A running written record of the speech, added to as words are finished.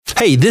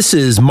Hey, this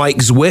is Mike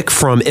Zwick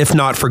from If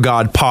Not For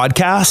God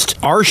podcast.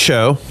 Our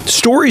show,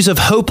 stories of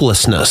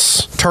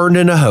hopelessness turned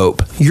into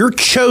hope. Your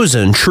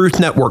chosen Truth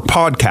Network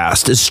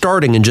podcast is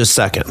starting in just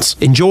seconds.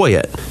 Enjoy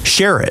it,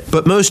 share it,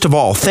 but most of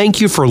all,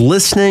 thank you for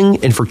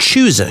listening and for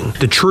choosing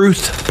the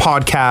Truth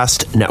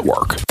Podcast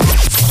Network.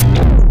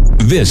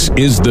 This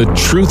is the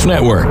Truth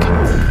Network.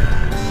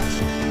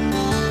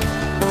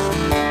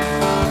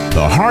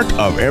 The heart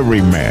of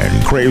every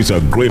man craves a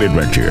great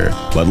adventure,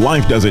 but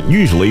life doesn't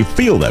usually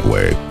feel that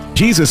way.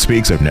 Jesus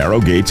speaks of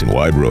narrow gates and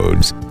wide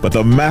roads, but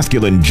the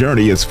masculine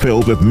journey is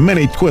filled with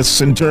many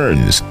twists and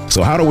turns.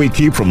 So how do we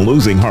keep from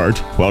losing heart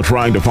while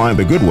trying to find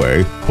the good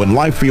way when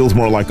life feels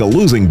more like a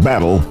losing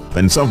battle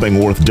than something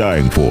worth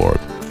dying for?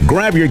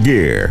 Grab your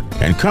gear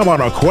and come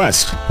on a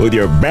quest with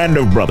your band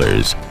of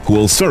brothers who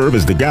will serve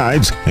as the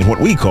guides in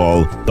what we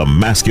call the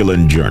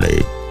masculine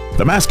journey.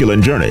 The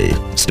masculine journey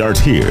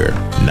starts here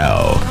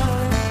now.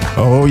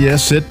 Oh,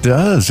 yes, it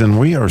does. And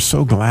we are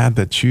so glad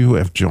that you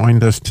have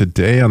joined us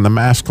today on the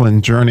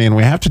masculine journey. And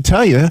we have to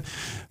tell you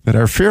that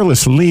our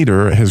fearless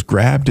leader has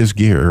grabbed his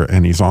gear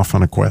and he's off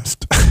on a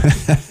quest.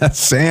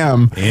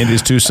 Sam. And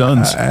his two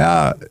sons.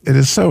 It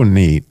is so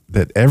neat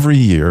that every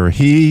year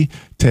he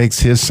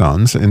takes his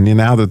sons, and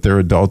now that they're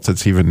adults,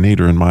 it's even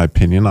neater in my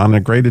opinion, on a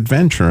great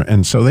adventure.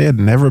 And so they had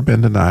never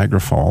been to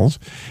Niagara Falls,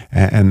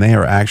 and they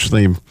are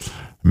actually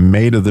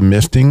made of the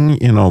misting,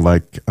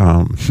 like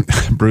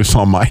Bruce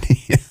Almighty.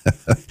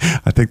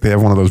 I think they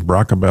have one of those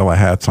Bracabella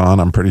hats on.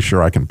 I'm pretty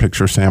sure I can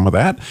picture Sam with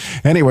that.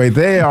 Anyway,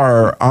 they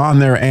are on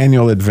their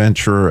annual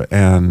adventure,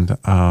 and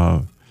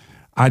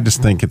I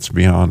just think it's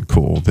beyond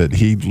cool that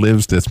he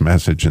lives this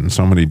message in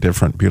so many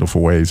different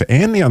beautiful ways.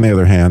 Andy, on the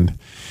other hand,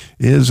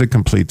 is a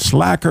complete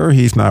slacker.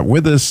 He's not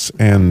with us,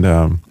 and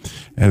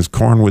as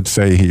Korn would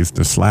say, he's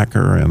the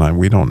slacker, and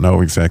we don't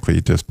know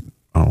exactly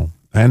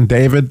And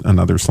David,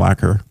 another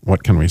slacker.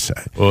 What can we say?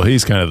 Well,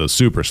 he's kind of the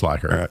super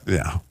slacker.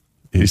 Yeah.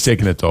 He's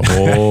taking it to a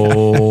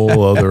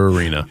whole other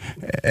arena.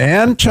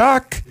 And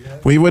Chuck,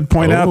 we would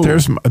point out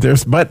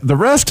but the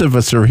rest of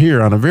us are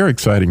here on a very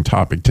exciting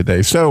topic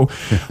today. So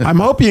I'm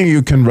hoping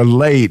you can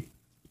relate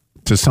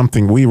to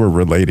something we were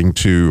relating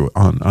to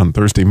on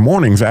Thursday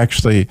mornings.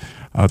 Actually,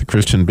 the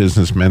Christian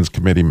Business Men's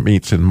Committee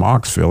meets in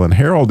Mocksville, and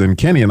Harold and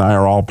Kenny and I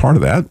are all part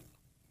of that.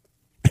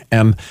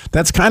 And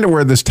that's kind of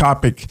where this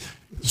topic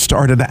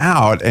started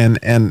out,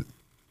 and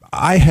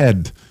I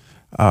had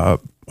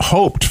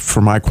hoped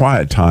for my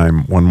quiet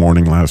time one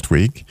morning last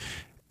week,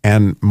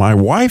 and my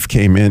wife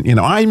came in.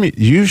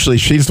 Usually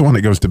she's the one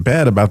that goes to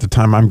bed about the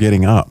time I'm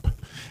getting up,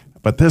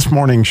 but this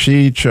morning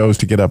she chose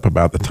to get up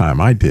about the time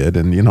I did,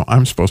 and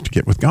I'm supposed to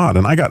get with God,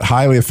 and I got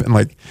highly offended.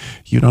 Like,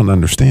 you don't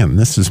understand,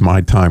 this is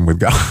my time with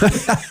God.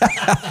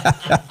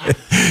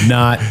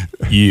 Not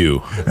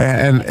you.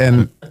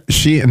 And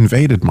she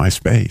invaded my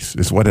space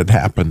is what had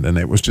happened, and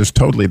it was just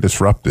totally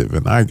disruptive.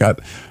 And I got,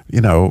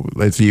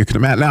 as you can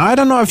imagine. Now, I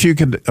don't know if you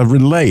could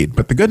relate,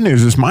 but the good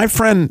news is my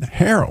friend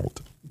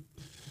Harold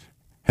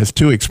has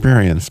too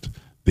experienced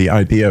the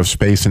idea of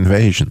space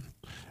invasion.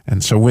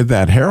 And so with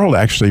that, Harold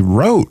actually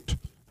wrote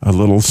a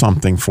little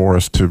something for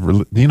us to,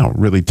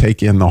 really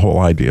take in the whole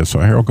idea. So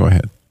Harold, go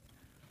ahead.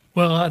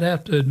 Well, I'd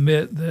have to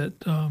admit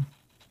that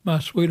my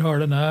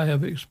sweetheart and I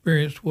have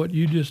experienced what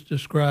you just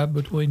described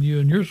between you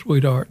and your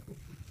sweetheart.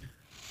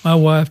 My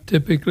wife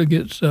typically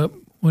gets up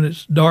when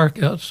it's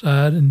dark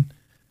outside, and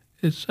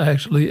it's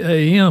actually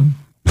a.m.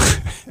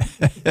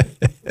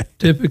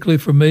 Typically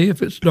for me,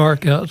 if it's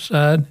dark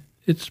outside,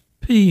 it's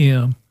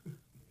p.m.,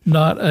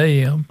 not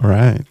a.m.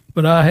 Right.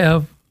 But I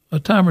have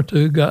a time or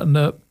two gotten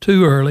up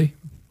too early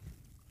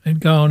and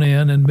gone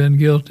in and been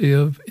guilty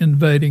of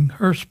invading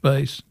her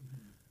space,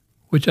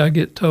 which I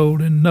get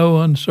told in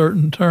no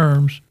uncertain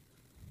terms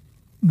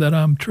that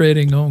I'm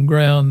treading on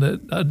ground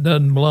that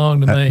doesn't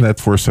belong to me.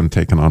 That's worse than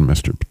taking on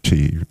Mr.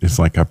 T. It's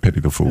like I pity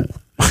the fool.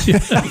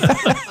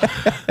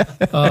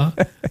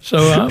 So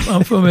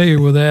I'm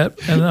familiar with that,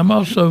 and I'm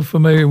also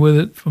familiar with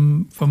it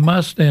from my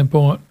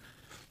standpoint,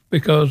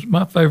 because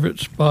my favorite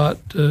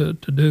spot to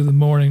do the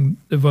morning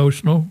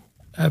devotional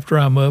after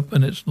I'm up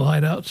and it's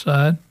light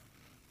outside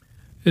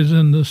is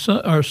in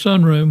our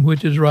sunroom,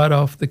 which is right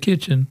off the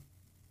kitchen.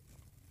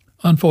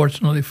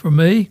 Unfortunately for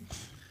me,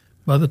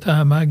 by the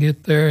time I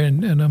get there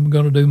and I'm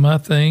going to do my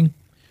thing,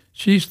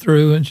 she's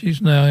through and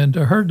she's now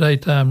into her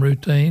daytime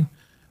routine,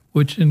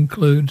 which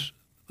includes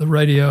the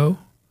radio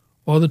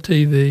or the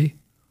TV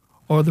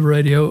or the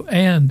radio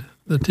and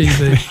the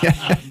TV.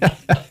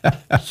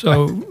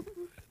 So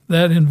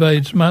that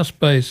invades my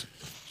space.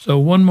 So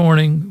one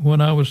morning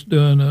when I was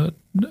doing a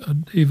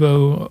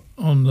Devo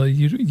on the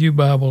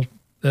U-Bible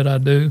that I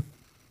do,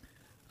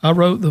 I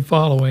wrote the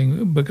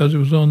following because it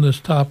was on this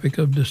topic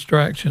of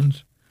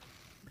distractions.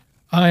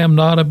 I am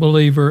not a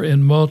believer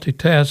in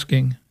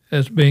multitasking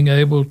as being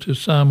able to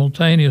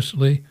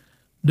simultaneously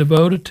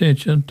devote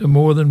attention to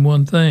more than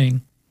one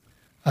thing.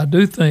 I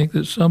do think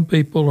that some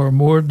people are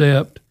more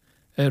adept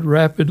at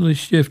rapidly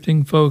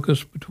shifting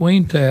focus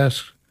between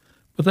tasks,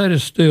 but that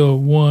is still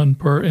one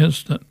per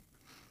instant.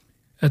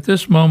 At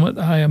this moment,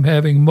 I am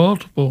having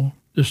multiple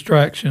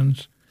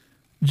distractions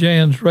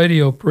Jan's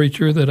radio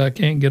preacher that I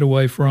can't get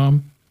away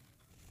from,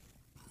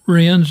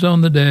 wrens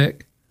on the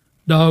deck,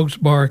 dogs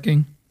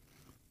barking.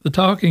 The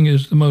talking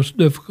is the most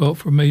difficult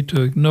for me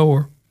to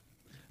ignore,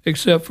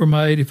 except for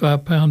my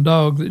 85-pound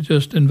dog that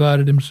just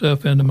invited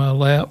himself into my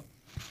lap.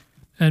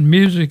 And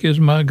music is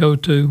my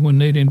go-to when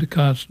needing to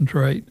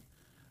concentrate.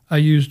 I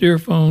used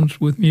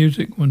earphones with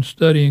music when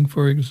studying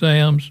for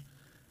exams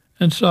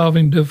and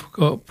solving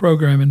difficult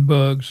programming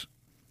bugs.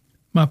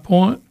 My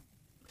point?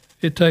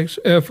 It takes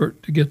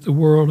effort to get the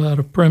world out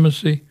of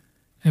primacy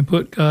and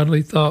put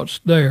godly thoughts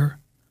there.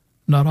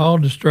 Not all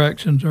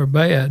distractions are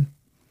bad.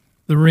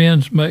 The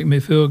wrens make me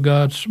feel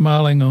God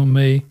smiling on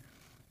me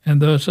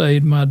and thus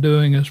aid my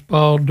doing as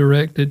Paul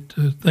directed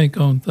to think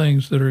on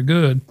things that are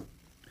good.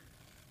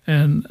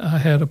 And I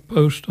had a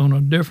post on a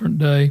different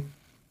day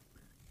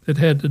that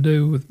had to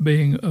do with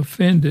being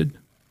offended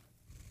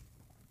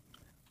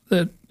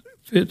that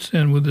fits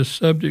in with this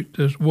subject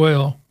as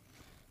well.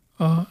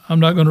 I'm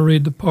not going to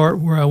read the part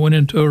where I went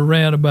into a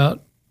rant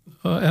about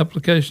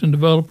application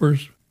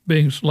developers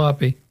being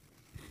sloppy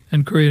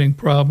and creating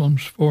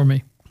problems for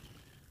me.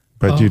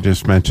 But you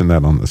just mentioned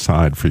that on the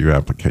side for you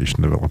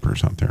application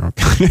developers out there.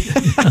 Okay.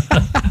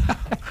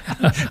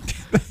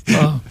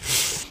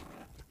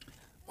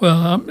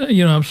 Well,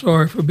 I'm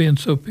sorry for being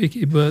so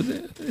picky, but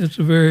it's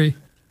a very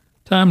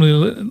timely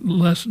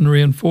lesson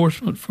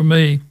reinforcement for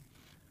me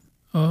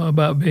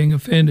about being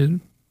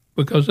offended,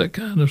 because that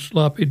kind of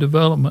sloppy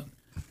development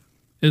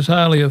is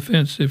highly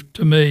offensive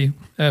to me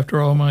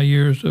after all my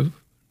years of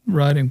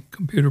writing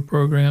computer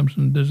programs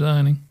and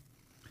designing.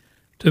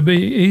 To be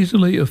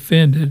easily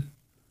offended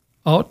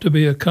ought to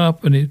be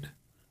accompanied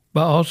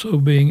by also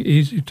being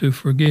easy to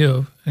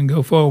forgive and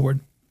go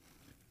forward.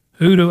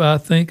 Who do I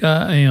think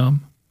I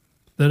am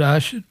that I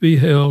should be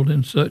held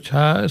in such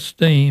high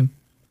esteem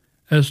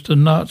as to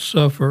not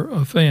suffer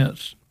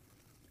offense?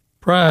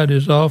 Pride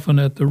is often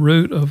at the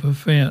root of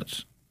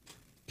offense.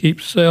 Keep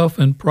self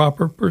in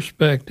proper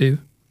perspective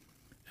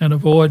and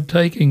avoid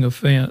taking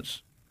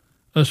offense,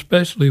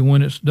 especially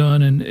when it's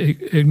done in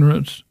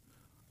ignorance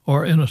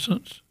or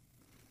innocence.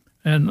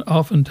 And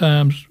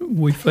oftentimes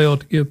we fail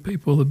to give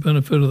people the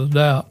benefit of the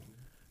doubt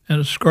and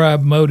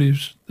ascribe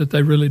motives that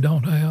they really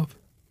don't have.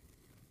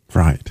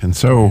 Right. And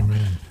so,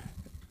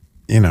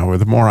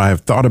 the more I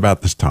have thought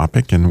about this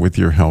topic, and with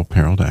your help,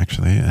 Harold,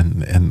 actually,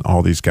 and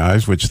all these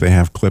guys, which they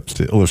have clips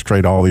to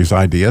illustrate all these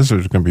ideas,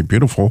 it's going to be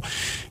beautiful.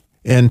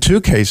 In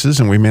two cases,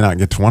 and we may not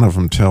get to one of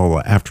them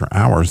till after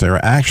hours, there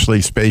are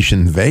actually space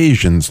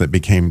invasions that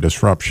became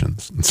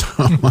disruptions. And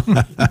so,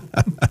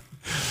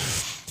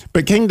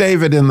 but King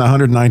David in the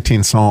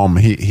 119th Psalm,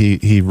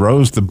 he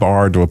rose the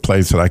bar to a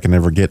place that I can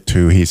never get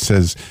to. He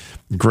says,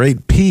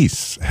 "Great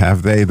peace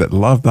have they that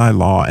love thy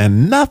law,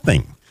 and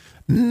nothing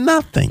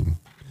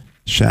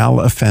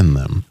shall offend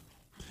them."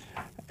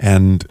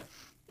 And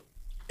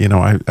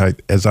I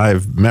as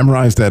I've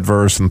memorized that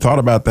verse and thought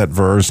about that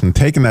verse and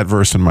taken that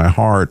verse in my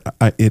heart,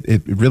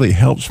 it really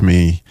helps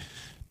me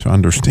to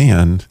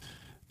understand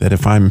that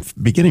if I'm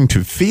beginning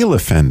to feel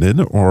offended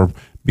or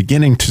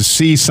beginning to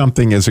see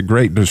something as a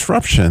great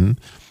disruption,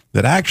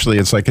 that actually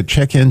it's like a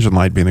check engine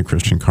light, being a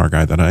Christian car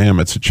guy that I am.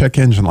 It's a check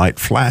engine light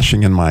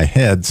flashing in my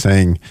head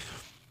saying,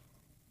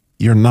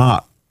 you're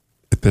not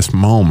at this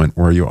moment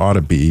where you ought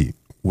to be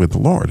with the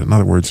Lord. In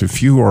other words,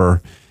 if you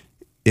are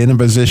in a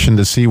position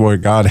to see where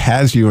God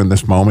has you in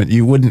this moment,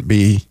 you wouldn't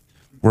be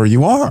where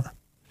you are.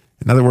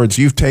 In other words,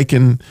 you've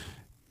taken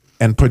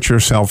and put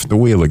yourself at the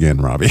wheel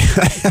again, Robbie.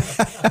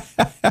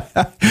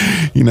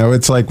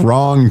 It's like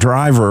wrong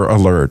driver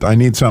alert. I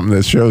need something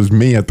that shows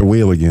me at the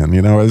wheel again.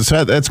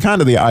 That's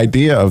kind of the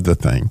idea of the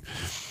thing.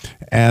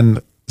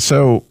 And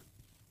so,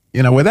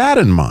 with that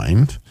in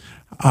mind,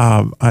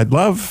 I'd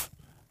love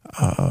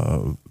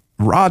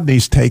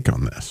Rodney's take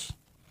on this.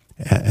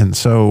 And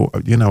so,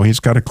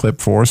 he's got a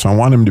clip for us. I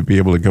want him to be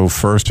able to go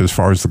first as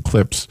far as the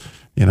clips,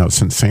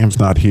 since Sam's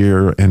not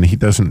here and he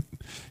doesn't,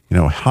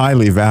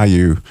 highly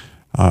value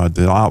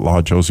the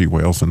outlaw Josie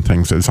Wales and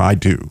things as I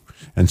do.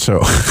 And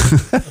so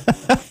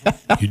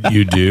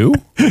you do?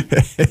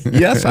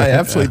 Yes, I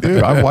absolutely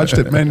do. I've watched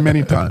it many,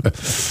 many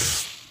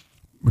times.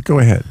 But go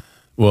ahead.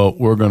 Well,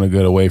 we're going to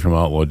get away from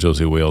outlaw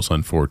Josie Wales,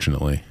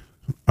 unfortunately.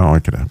 Oh,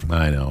 it could happen.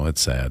 I know,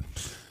 it's sad.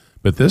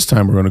 But this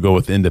time we're going to go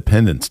with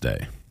Independence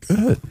Day.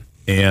 Good.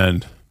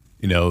 And,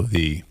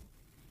 the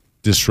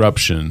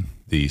disruption,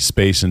 the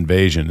space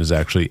invasion is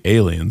actually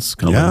aliens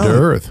coming to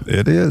Earth.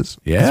 It is.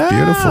 Yeah. It's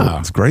beautiful.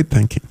 It's great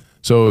thinking.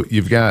 So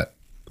you've got,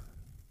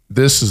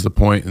 this is the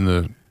point in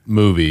the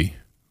movie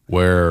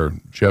where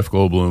Jeff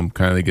Goldblum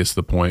kind of gets to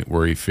the point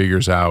where he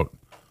figures out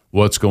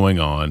what's going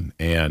on,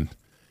 and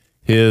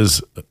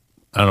his,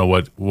 I don't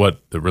know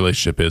what the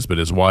relationship is, but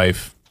his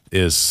wife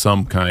is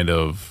some kind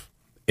of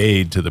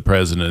aide to the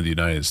President of the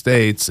United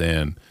States,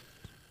 and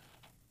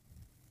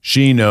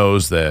she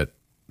knows that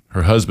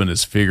her husband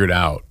has figured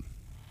out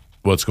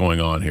what's going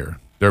on here.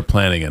 They're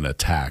planning an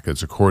attack.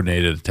 It's a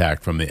coordinated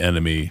attack from the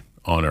enemy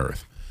on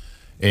Earth.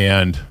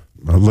 And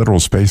a literal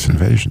space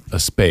invasion. A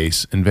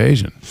space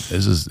invasion.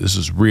 This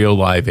is real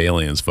live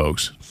aliens,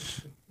 folks.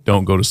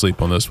 don't go to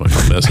sleep on this one.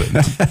 You'll miss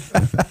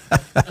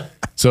it.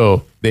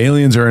 So the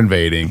aliens are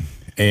invading,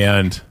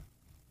 and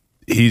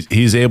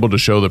he's able to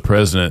show the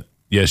president,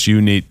 yes,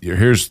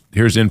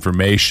 here's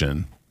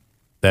information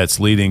that's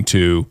leading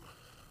to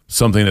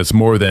something that's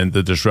more than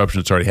the disruption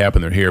that's already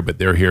happened. They're here, but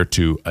they're here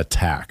to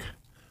attack.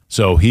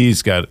 So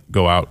he's got to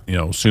go out,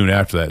 soon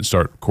after that and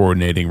start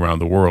coordinating around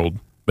the world.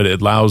 But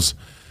it allows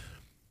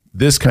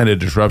this kind of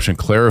disruption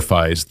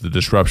clarifies the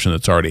disruption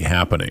that's already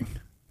happening.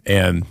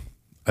 And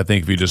I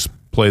think if you just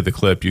play the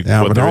clip, you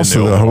but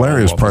also the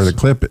hilarious part of the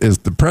clip is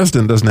the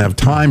president doesn't have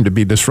time to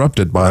be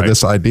disrupted by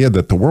this idea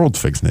that the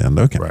world's fixing to end.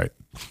 Okay. Right.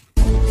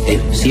 Hey,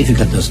 see if you've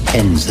got those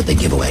pens that they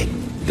give away.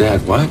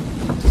 Dad, what?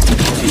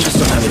 You just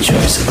don't have a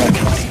choice.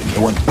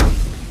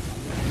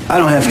 I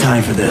don't have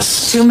time for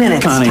this. 2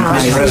 minutes, Connie, Tom.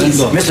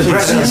 Mr.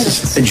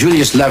 President,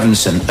 Julius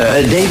Levinson.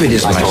 David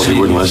is my I told you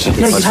wouldn't listen.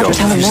 No, you have to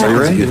tell him now. Are you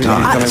ready? David,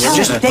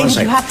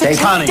 you have to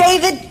tell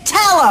David,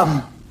 tell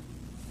him.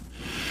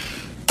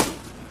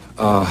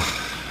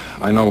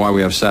 I know why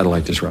we have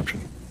satellite disruption.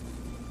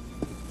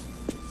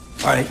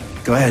 All right,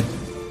 go ahead.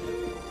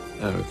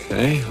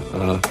 Okay.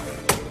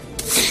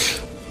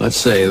 Let's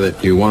say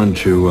that you wanted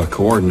to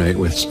coordinate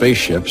with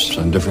spaceships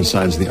on different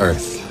sides of the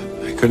Earth.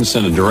 You couldn't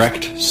send a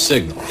direct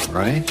signal,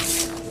 right?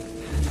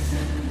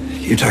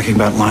 You're talking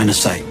about line of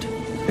sight.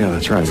 Yeah,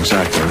 that's right,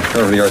 exactly. The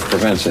curve of the Earth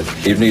prevents it.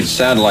 You'd need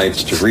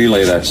satellites to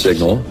relay that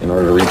signal in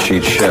order to reach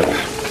each ship.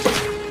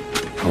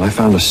 Well, I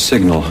found a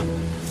signal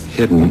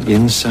hidden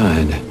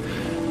inside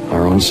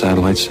our own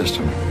satellite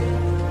system.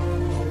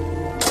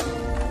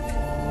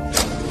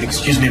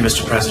 Excuse me,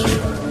 Mr. President.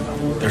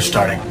 They're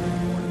starting.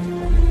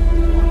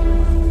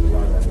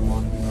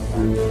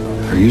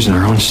 They're using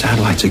our own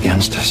satellites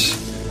against us.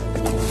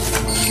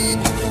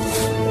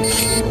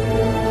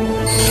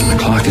 And the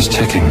clock is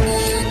ticking.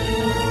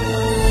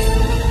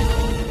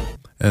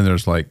 And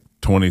there's like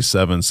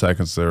 27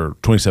 seconds there,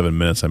 27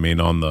 minutes,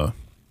 on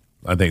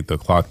I think the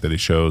clock that he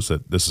shows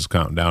that this is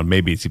counting down.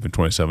 Maybe it's even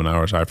 27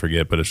 hours, I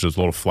forget, but it's just a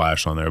little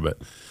flash on there. But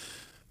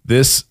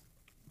this,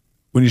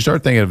 when you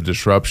start thinking of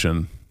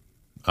disruption,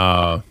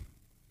 where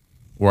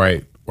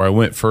I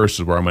went first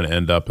is where I'm going to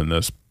end up in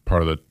this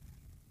part of the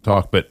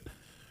talk. But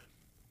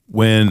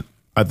when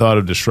I thought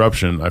of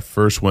disruption, I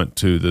first went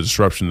to the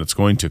disruption that's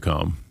going to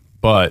come.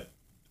 But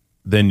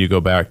then you go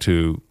back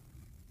to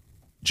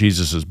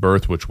Jesus'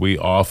 birth, which we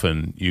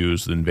often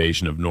use the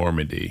invasion of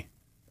Normandy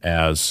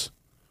as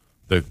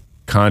the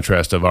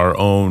contrast of our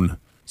own,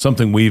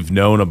 something we've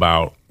known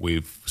about,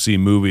 we've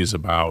seen movies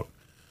about,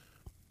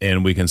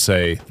 and we can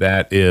say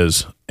that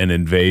is an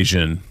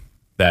invasion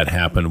that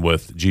happened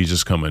with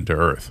Jesus coming to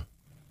earth.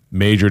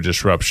 Major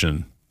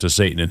disruption to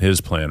Satan and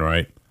his plan,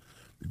 right?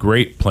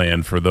 Great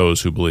plan for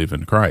those who believe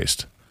in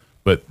Christ.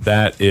 But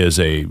that is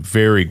a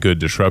very good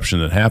disruption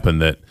that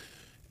happened that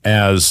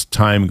as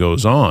time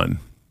goes on,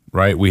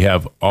 right, we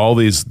have all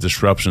these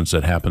disruptions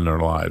that happen in our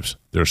lives.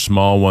 There's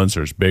small ones,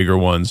 there's bigger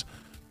ones,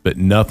 but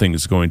nothing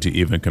is going to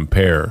even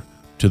compare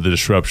to the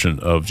disruption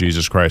of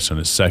Jesus Christ and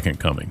his second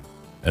coming.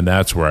 And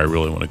that's where I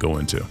really want to go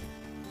into.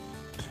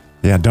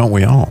 Yeah, don't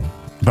we all?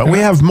 But we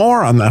have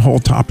more on that whole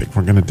topic.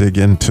 We're going to dig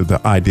into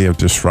the idea of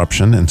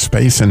disruption and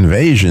space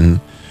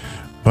invasion.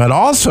 But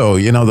also,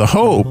 the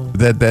hope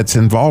that's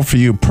involved for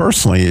you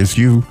personally is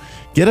you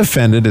get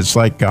offended. It's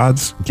like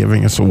God's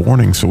giving us a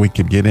warning so we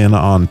could get tune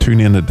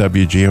in to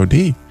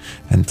WGOD.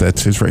 And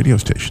that's his radio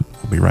station.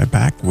 We'll be right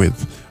back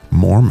with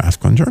more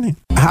Masculine Journey.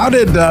 How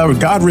did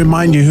God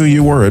remind you who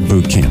you were at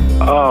boot camp?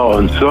 Oh,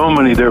 in so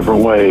many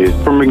different ways,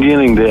 from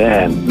beginning to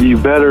end. You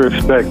better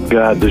expect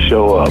God to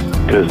show up,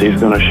 because he's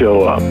going to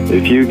show up.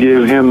 If you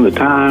give him the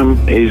time,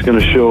 he's going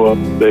to show up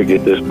big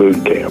at this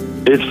boot camp.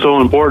 It's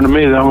so important to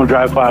me that I'm going to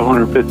drive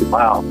 550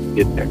 miles to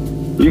get there.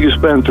 You can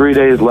spend 3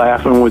 days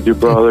laughing with your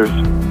brothers,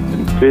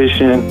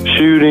 fishing,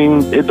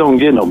 shooting. It don't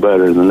get no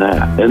better than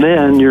that. And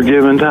then you're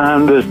given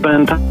time to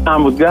spend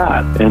time with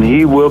God, and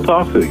he will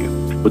talk to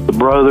you. With the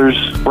brothers,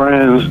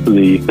 friends,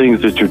 the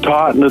things that you're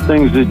taught, and the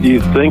things that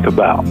you think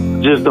about.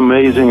 Just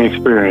amazing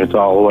experience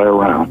all the way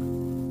around.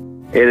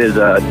 It is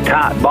a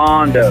tight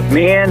bond of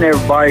men.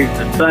 Everybody's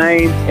the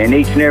same. And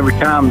each and every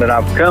time that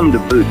I've come to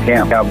boot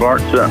camp, I've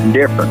learned something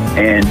different.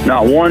 And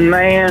not one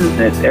man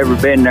that's ever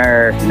been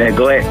there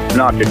neglects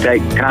not to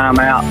take time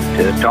out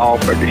to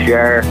talk or to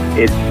share.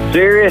 It's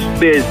serious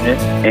business,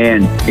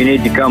 and you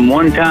need to come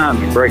one time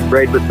and break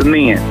bread with the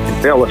men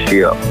and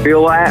fellowship.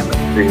 Feel the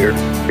atmosphere.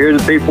 Hear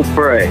the people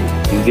pray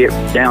and get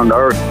down to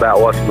earth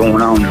about what's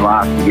going on in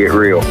life and get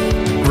real.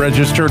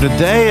 Register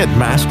today at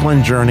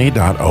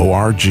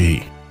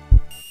masculinejourney.org.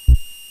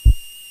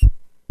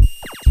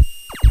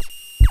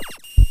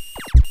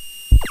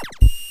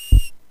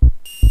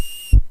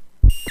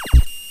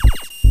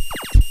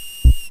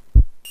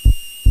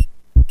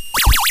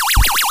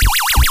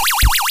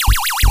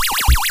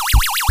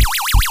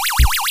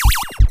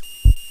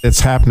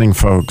 It's happening,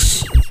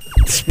 folks.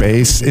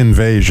 Space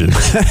invasion.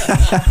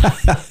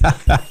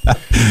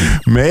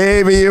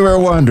 Maybe you were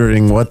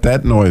wondering what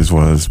that noise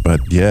was,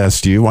 but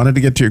yes, you wanted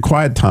to get to your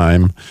quiet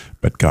time.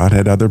 But God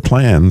had other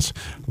plans,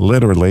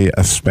 literally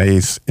a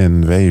space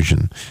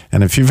invasion.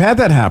 And if you've had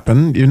that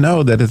happen, you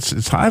know that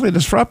it's highly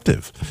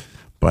disruptive.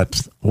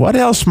 But what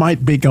else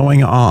might be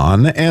going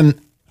on? And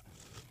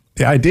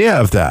the idea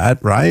of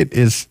that, right,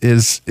 is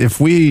if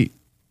we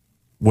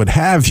would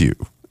have you,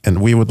 and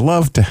we would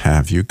love to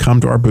have you come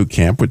to our boot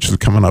camp, which is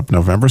coming up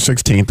November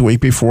 16th, the week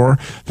before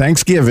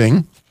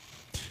Thanksgiving,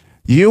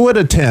 you would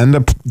attend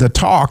the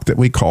talk that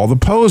we call the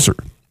Poser.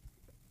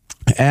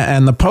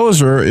 And the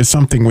poser is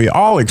something we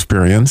all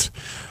experience,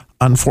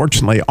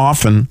 unfortunately,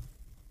 often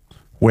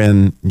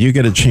when you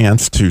get a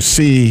chance to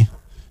see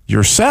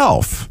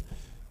yourself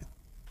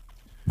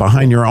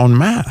behind your own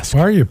mask.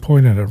 Why are you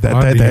pointing at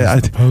Rodney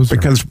as the poser?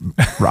 Because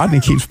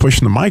Rodney keeps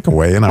pushing the mic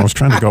away, and I was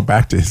trying to go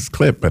back to his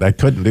clip, but I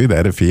couldn't do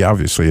that if he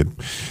obviously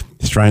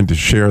is trying to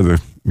share the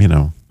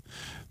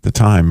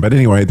time. But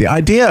anyway, the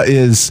idea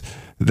is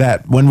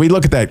that when we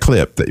look at that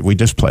clip that we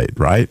just played,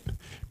 right?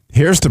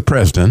 Here's the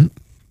president.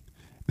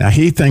 Now,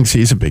 he thinks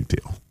he's a big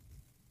deal,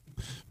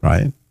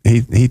 right?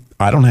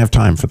 I don't have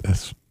time for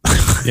this.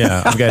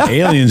 Yeah, I've got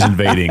aliens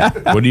invading.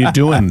 What are you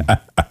doing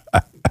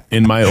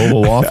in my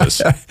Oval Office?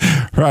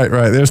 Right.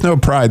 There's no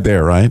pride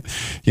there, right?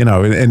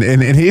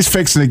 And he's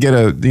fixing to get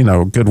a,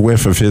 good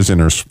whiff of his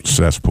inner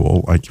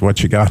cesspool, like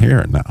what you got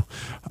here now.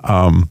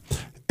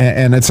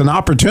 And it's an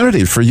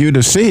opportunity for you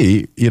to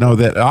see,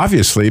 that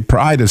obviously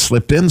pride has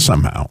slipped in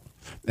somehow,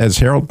 as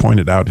Harold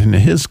pointed out in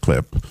his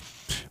clip.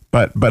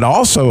 But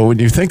also when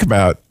you think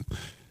about,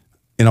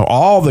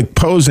 all the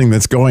posing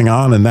that's going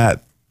on in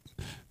that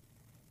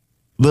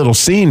little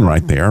scene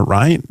right there,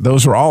 right?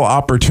 Those are all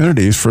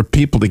opportunities for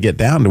people to get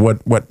down to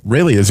what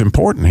really is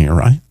important here,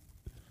 right?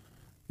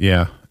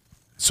 Yeah.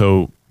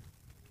 So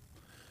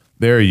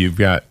there you've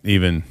got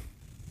even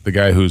the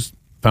guy who's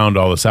found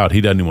all this out. He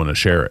doesn't even want to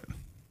share it.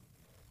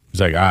 He's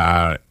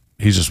like,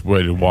 he's just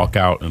ready to walk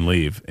out and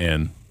leave.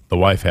 And the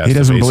wife has to. He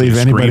doesn't believe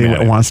anybody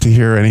wants to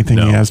hear anything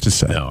he has to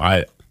say. No,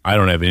 I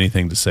don't have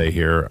anything to say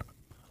here.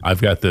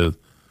 I've got the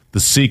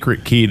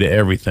secret key to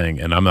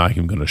everything, and I'm not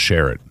even going to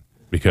share it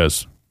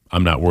because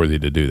I'm not worthy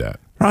to do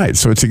that. Right.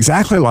 So it's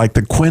exactly like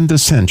the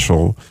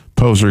quintessential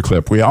poser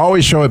clip. We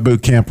always show at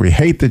boot camp. We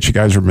hate that you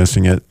guys are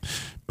missing it,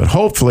 but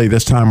hopefully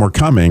this time we're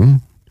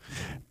coming,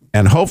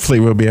 and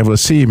hopefully we'll be able to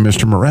see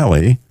Mr.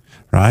 Morelli,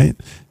 right?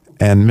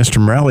 And Mr.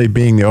 Morelli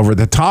being the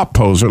over-the-top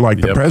poser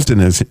like the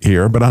president is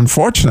here, but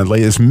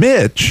unfortunately is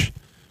Mitch,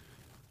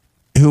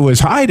 who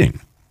is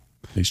hiding.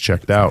 He's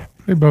checked out.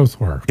 They both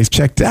were. He's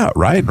checked out,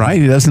 right?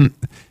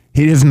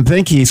 He doesn't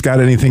think he's got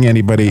nothing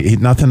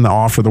to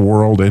offer the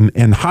world.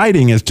 And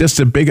hiding is just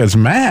as big as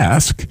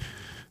mask,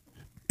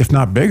 if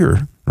not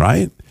bigger,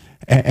 right?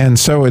 And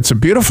so it's a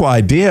beautiful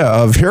idea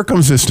of here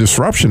comes this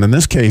disruption. In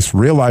this case,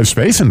 real life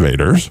space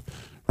invaders,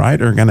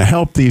 right, are going to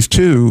help these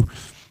two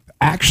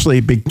actually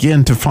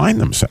begin to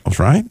find themselves,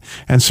 right?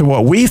 And so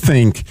what we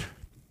think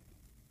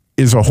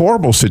is a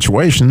horrible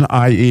situation,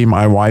 i.e.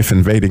 my wife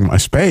invading my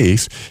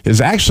space, is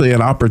actually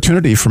an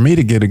opportunity for me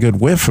to get a good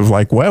whiff of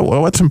like, well,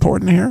 what's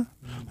important here?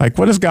 Like,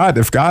 what is God?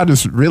 If God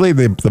is really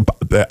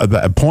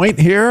the point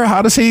here,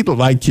 how does he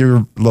like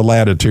your little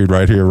attitude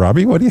right here,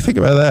 Robbie? What do you think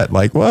about that?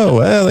 Like, whoa,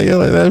 well,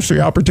 there's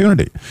the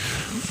opportunity.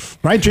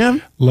 Right,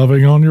 Jim?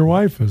 Loving on your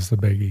wife is the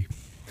biggie.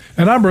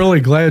 And I'm really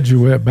glad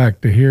you went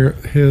back to hear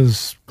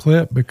his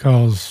clip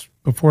because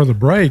before the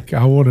break,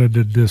 I wanted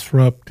to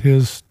disrupt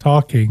his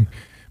talking,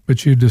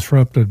 but you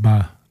disrupted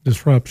my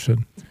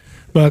disruption.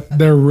 But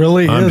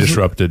I'm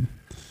disrupted.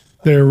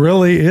 There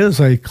really is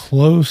a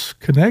close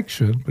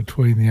connection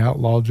between the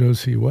outlaw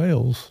Josie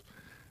Wales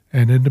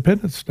and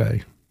Independence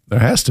Day. There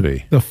has to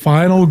be. The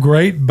final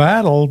great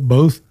battle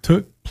both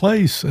took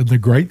place in the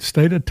great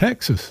state of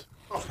Texas.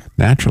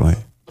 Naturally.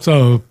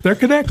 So they're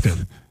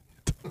connected.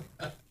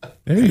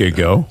 There you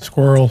go.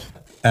 Squirrel.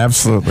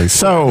 Absolutely.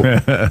 So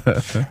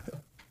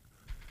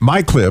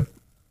my clip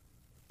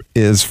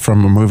is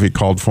from a movie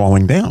called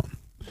Falling Down.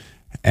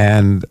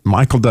 And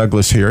Michael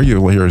Douglas here,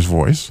 you'll hear his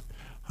voice,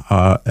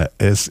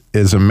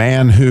 is a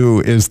man who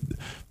is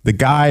the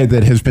guy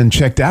that has been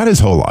checked out his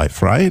whole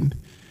life, right?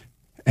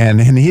 And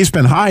he's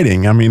been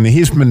hiding. I mean,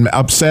 he's been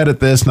upset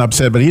at this and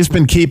upset, but he's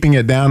been keeping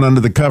it down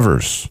under the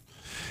covers.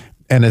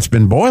 And it's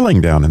been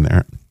boiling down in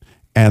there.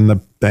 And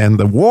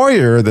the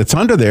warrior that's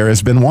under there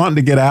has been wanting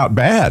to get out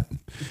bad.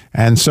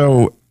 And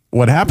so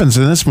what happens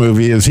in this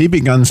movie is he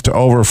begins to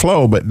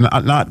overflow, but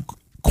not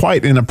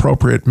quite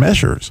inappropriate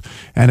measures.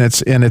 And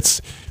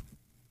it's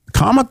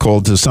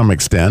comical to some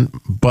extent,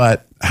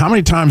 but how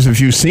many times have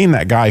you seen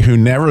that guy who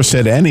never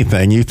said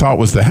anything you thought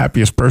was the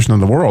happiest person in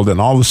the world,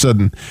 and all of a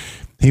sudden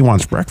he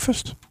wants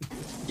breakfast?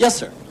 Yes,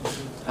 sir.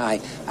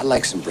 Hi, I'd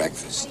like some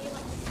breakfast.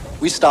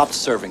 We stopped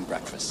serving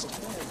breakfast.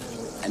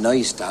 I know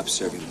you stopped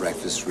serving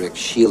breakfast, Rick.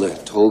 Sheila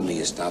told me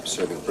you stopped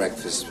serving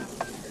breakfast.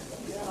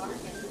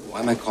 Why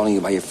am I calling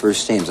you by your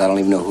first names? I don't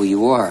even know who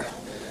you are.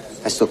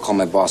 I still call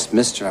my boss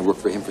Mister. I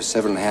worked for him for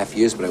 7.5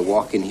 years, but I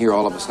walk in here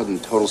all of a sudden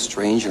total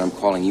stranger, and I'm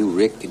calling you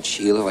Rick and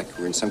Sheila like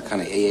we're in some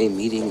kind of AA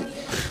meeting.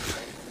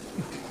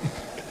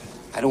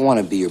 I don't want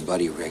to be your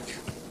buddy, Rick.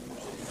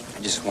 I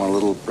just want a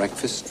little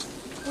breakfast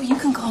Well, you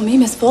can call me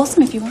Miss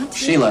Folsom if you want to.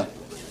 Sheila,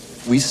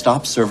 we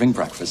stop serving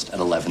breakfast at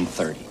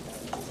 11:30.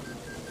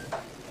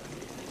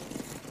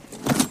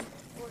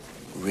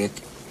 Rick,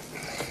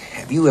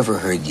 have you ever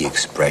heard the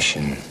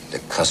expression, the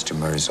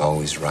customer is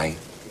always right?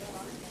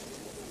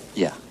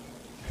 Yeah.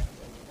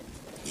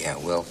 Yeah,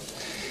 well,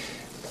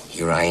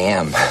 here I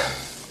am,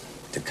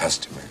 the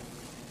customer.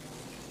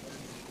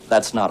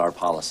 That's not our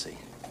policy.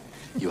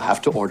 You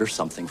have to order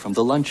something from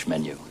the lunch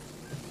menu.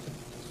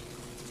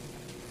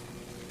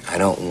 I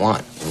don't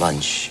want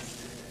lunch.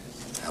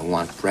 I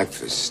want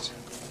breakfast.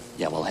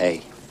 Yeah, well,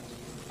 hey,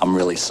 I'm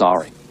really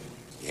sorry.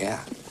 Yeah.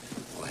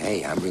 Well,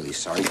 hey, I'm really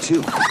sorry,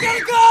 too. Get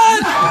it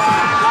good!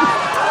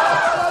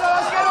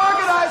 Let's get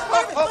organized.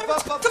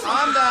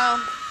 Calm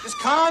down. Just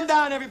calm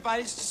down,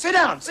 everybody. Sit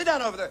down. Sit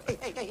down over there.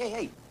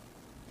 Hey.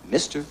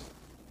 Mister,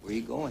 where are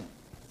you going?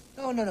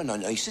 No.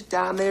 You sit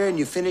down there and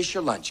you finish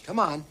your lunch. Come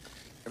on.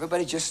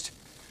 Everybody just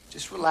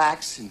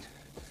relax and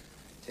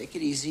take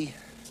it easy.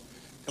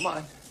 Come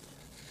on.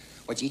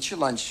 Why don't you eat your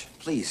lunch,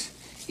 please.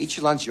 Eat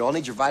your lunch. You all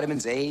need your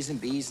vitamins A's and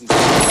B's and C's.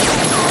 No,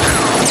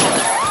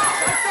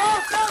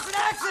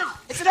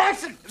 it's an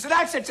accident. It's an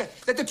accident.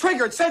 The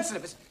trigger, it's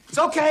sensitive. It's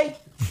okay.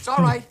 It's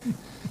all right.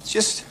 It's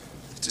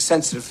a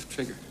sensitive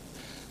trigger.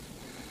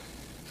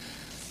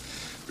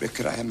 Rick,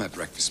 could I have my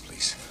breakfast,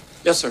 please?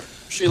 Yes, sir.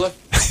 Sheila?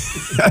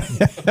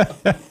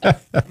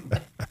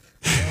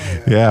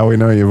 Yeah, we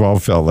know you've all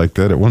felt like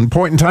that at one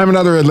point in time or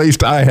another. At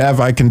least I have.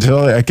 I can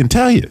tell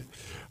you.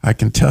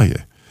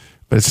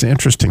 But it's an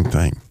interesting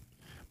thing.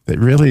 They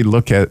really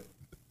look at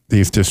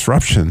these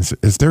disruptions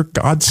as they're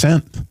God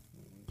sent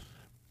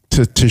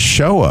to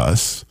show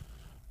us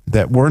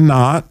that we're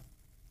not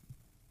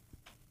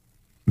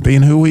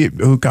being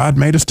who God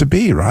made us to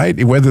be,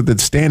 right? Whether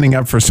that's standing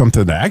up for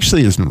something that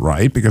actually isn't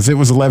right, because it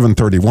was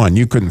 11:31.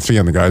 You couldn't see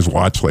on the guy's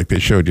watch like they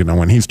showed,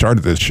 when he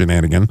started this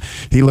shenanigan.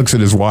 He looks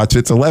at his watch.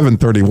 It's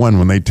 11:31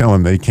 when they tell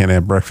him they can't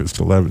have breakfast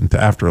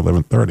after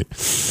 11:30.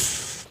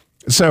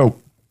 So,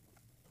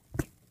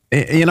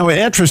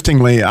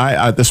 interestingly,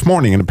 I this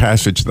morning in a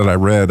passage that I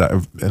read,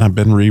 and I've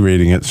been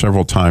rereading it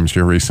several times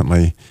here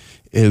recently,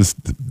 is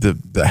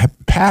the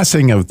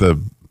passing of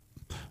the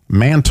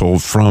mantle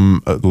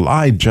from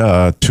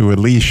Elijah to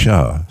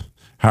Elisha.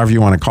 However you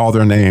want to call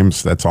their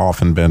names, that's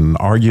often been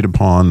argued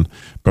upon,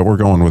 but we're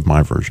going with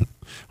my version.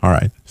 All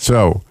right.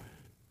 So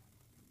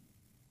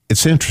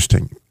it's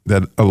interesting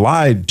that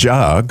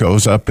Elijah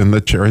goes up in the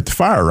chariot of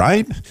fire,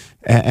 right?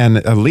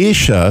 And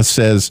Elisha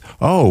says,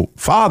 "Oh,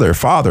 Father."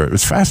 It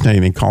was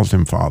fascinating. He calls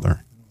him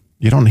Father.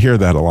 You don't hear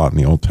that a lot in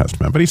the Old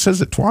Testament, but he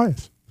says it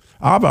twice.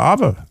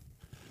 Abba.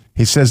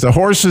 He says, "The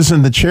horses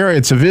and the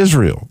chariots of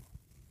Israel."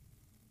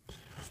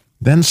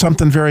 Then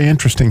something very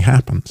interesting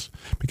happens,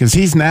 because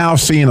he's now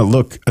seeing a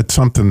look at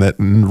something that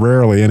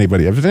rarely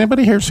anybody. Has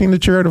anybody here seen the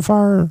chariot of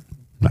fire?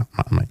 No,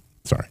 not me.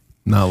 Sorry.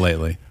 Not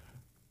lately.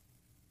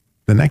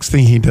 The next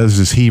thing he does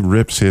is he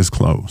rips his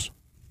clothes.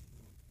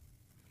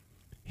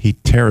 He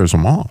tears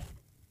them off.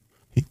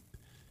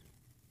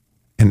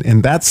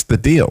 And that's the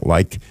deal.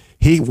 Like,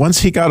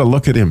 once he got a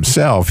look at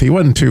himself, he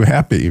wasn't too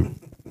happy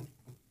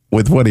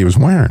with what he was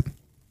wearing.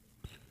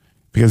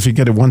 Because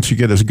once you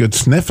get a good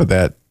sniff of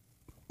that,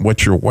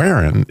 what you're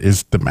wearing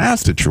is the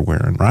mask that you're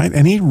wearing, right?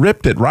 And he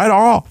ripped it right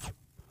off.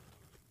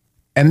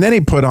 And then he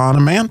put on a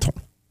mantle.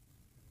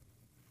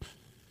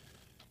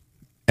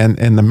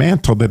 And the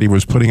mantle that he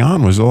was putting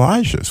on was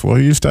Elijah's. Well,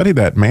 you study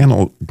that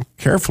mantle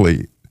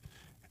carefully.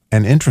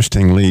 And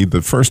interestingly,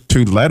 the first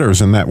two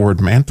letters in that word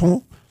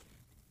mantle,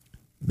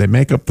 they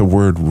make up the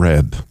word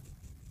red.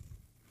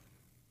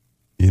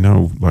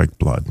 Like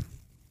blood.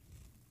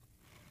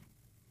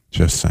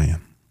 Just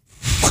saying.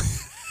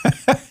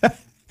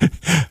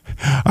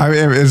 I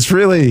mean, it's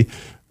really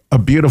a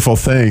beautiful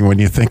thing when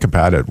you think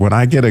about it. When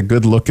I get a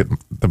good look at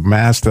the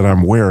mask that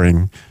I'm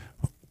wearing,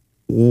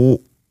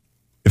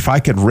 if I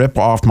could rip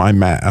off my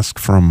mask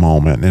for a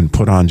moment and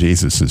put on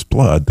Jesus's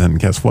blood, then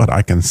guess what?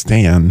 I can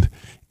stand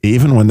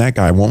even when that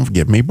guy won't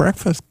give me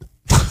breakfast.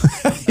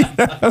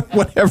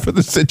 Whatever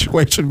the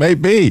situation may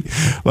be.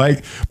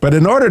 But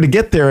in order to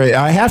get there,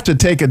 I have to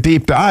take a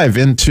deep dive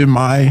into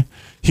my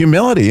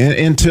humility,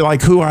 into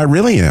who I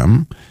really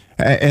am,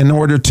 in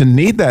order to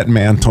need that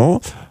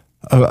mantle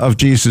of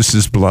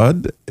Jesus's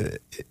blood.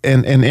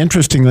 And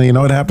interestingly, you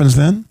know what happens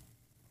then?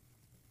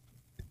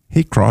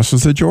 He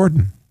crosses the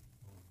Jordan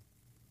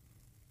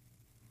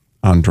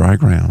on dry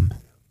ground,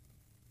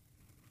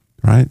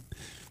 right?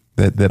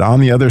 That on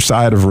the other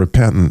side of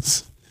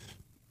repentance,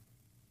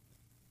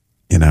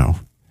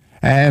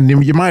 and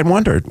you might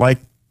wonder,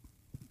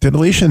 did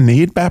Elisha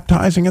need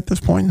baptizing at this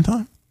point in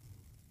time?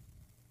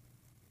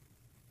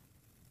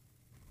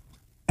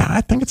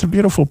 I think it's a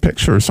beautiful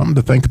picture, something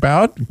to think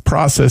about,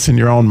 process in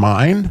your own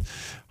mind.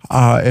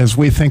 As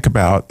we think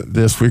about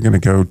this, we're going to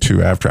go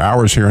to After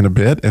Hours here in a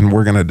bit, and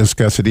we're going to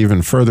discuss it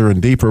even further and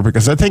deeper,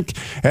 because I think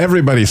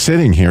everybody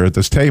sitting here at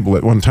this table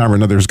at one time or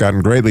another has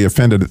gotten greatly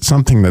offended at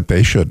something that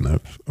they shouldn't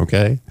have,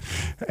 okay?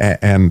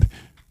 And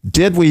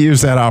did we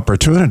use that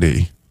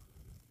opportunity,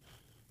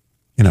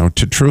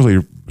 to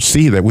truly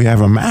see that we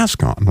have a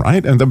mask on,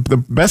 right? And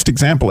the best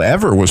example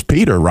ever was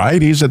Peter,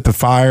 right? He's at the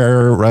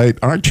fire, right?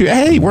 Aren't you?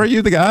 Hey, were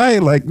you the guy?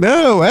 Like,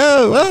 no,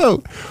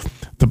 oh.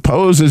 The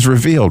pose is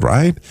revealed,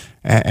 right?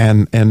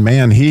 And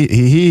man,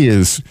 he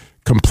is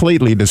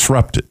completely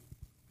disrupted,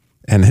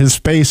 and his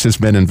space has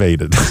been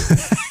invaded.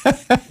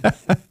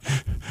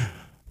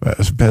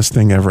 The best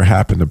thing ever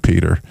happened to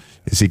Peter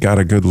is he got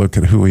a good look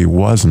at who he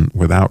wasn't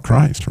without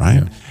Christ,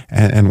 right? Yeah.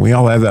 And we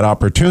all have that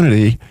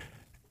opportunity.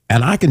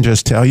 And I can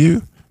just tell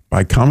you,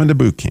 by coming to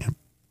boot camp,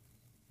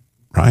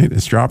 right?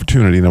 It's your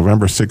opportunity,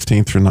 November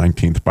 16th through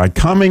 19th. By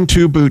coming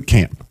to boot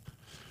camp,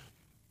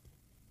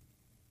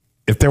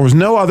 if there was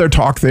no other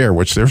talk there,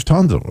 which there's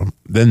tons of them,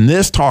 then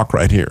this talk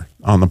right here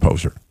on the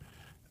poster,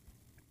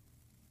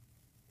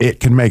 it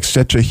can make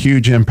such a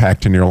huge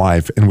impact in your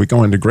life. And we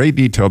go into great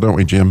detail, don't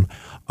we, Jim,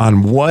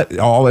 on what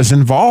all is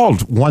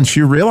involved once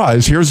you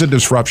realize here's a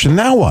disruption,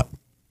 now what?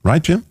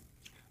 Right, Jim?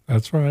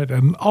 That's right.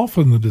 And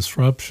often the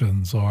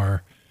disruptions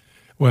are,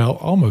 well,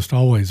 almost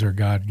always are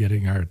God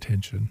getting our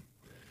attention.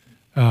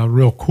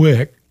 Real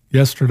quick,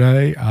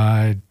 yesterday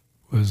I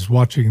was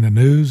watching the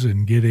news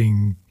and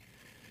getting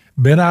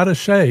bent out of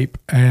shape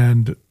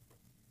and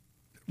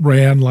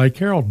ran like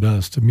Harold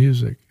does to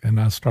music. And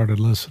I started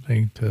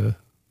listening to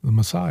the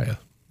Messiah,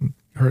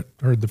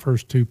 heard the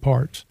first two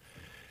parts.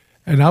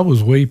 And I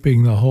was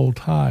weeping the whole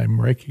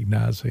time,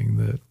 recognizing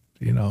that,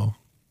 you know,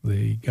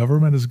 the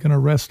government is going to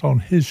rest on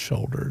his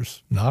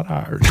shoulders, not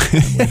ours.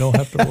 And we don't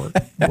have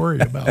to worry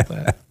about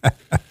that.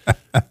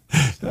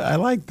 I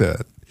like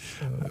that.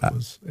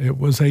 It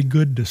was a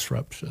good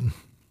disruption.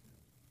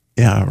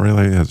 Yeah, it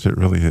really is. It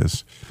really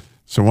is.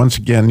 So once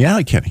again,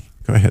 yeah, Kenny,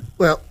 go ahead.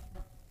 Well,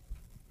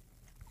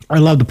 I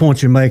love the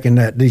point you're making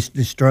that these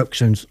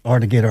disruptions are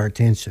to get our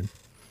attention,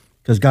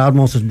 because God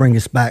wants us to bring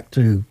us back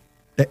to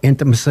the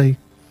intimacy.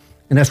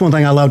 And that's one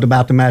thing I loved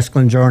about the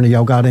masculine journey.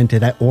 Y'all got into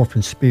that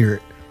orphan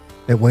spirit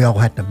that we all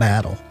had to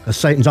battle, because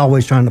Satan's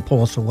always trying to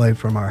pull us away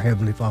from our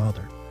Heavenly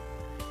Father.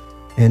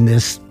 And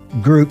this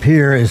group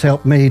here has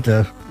helped me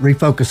to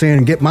refocus in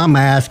and get my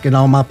mask and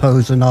all my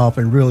posing off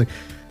and really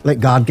let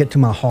God get to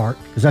my heart,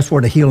 because that's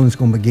where the healing's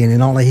going to begin,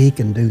 and only He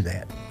can do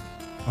that.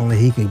 Only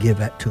He can give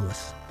that to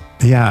us.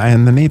 Yeah,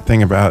 and the neat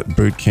thing about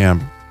boot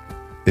camp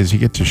is you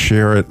get to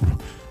share it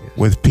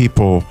with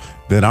people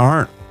that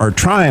are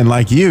trying,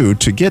 like you,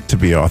 to get to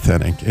be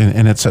authentic,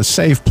 and it's a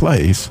safe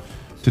place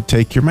to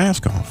take your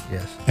mask off.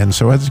 Yes. And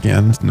so, as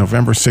again,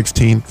 November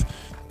 16th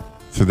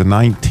through the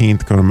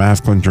 19th, go to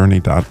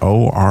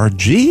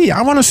masculinejourney.org.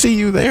 I want to see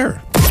you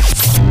there.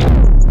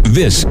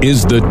 This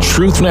is the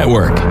Truth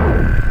Network.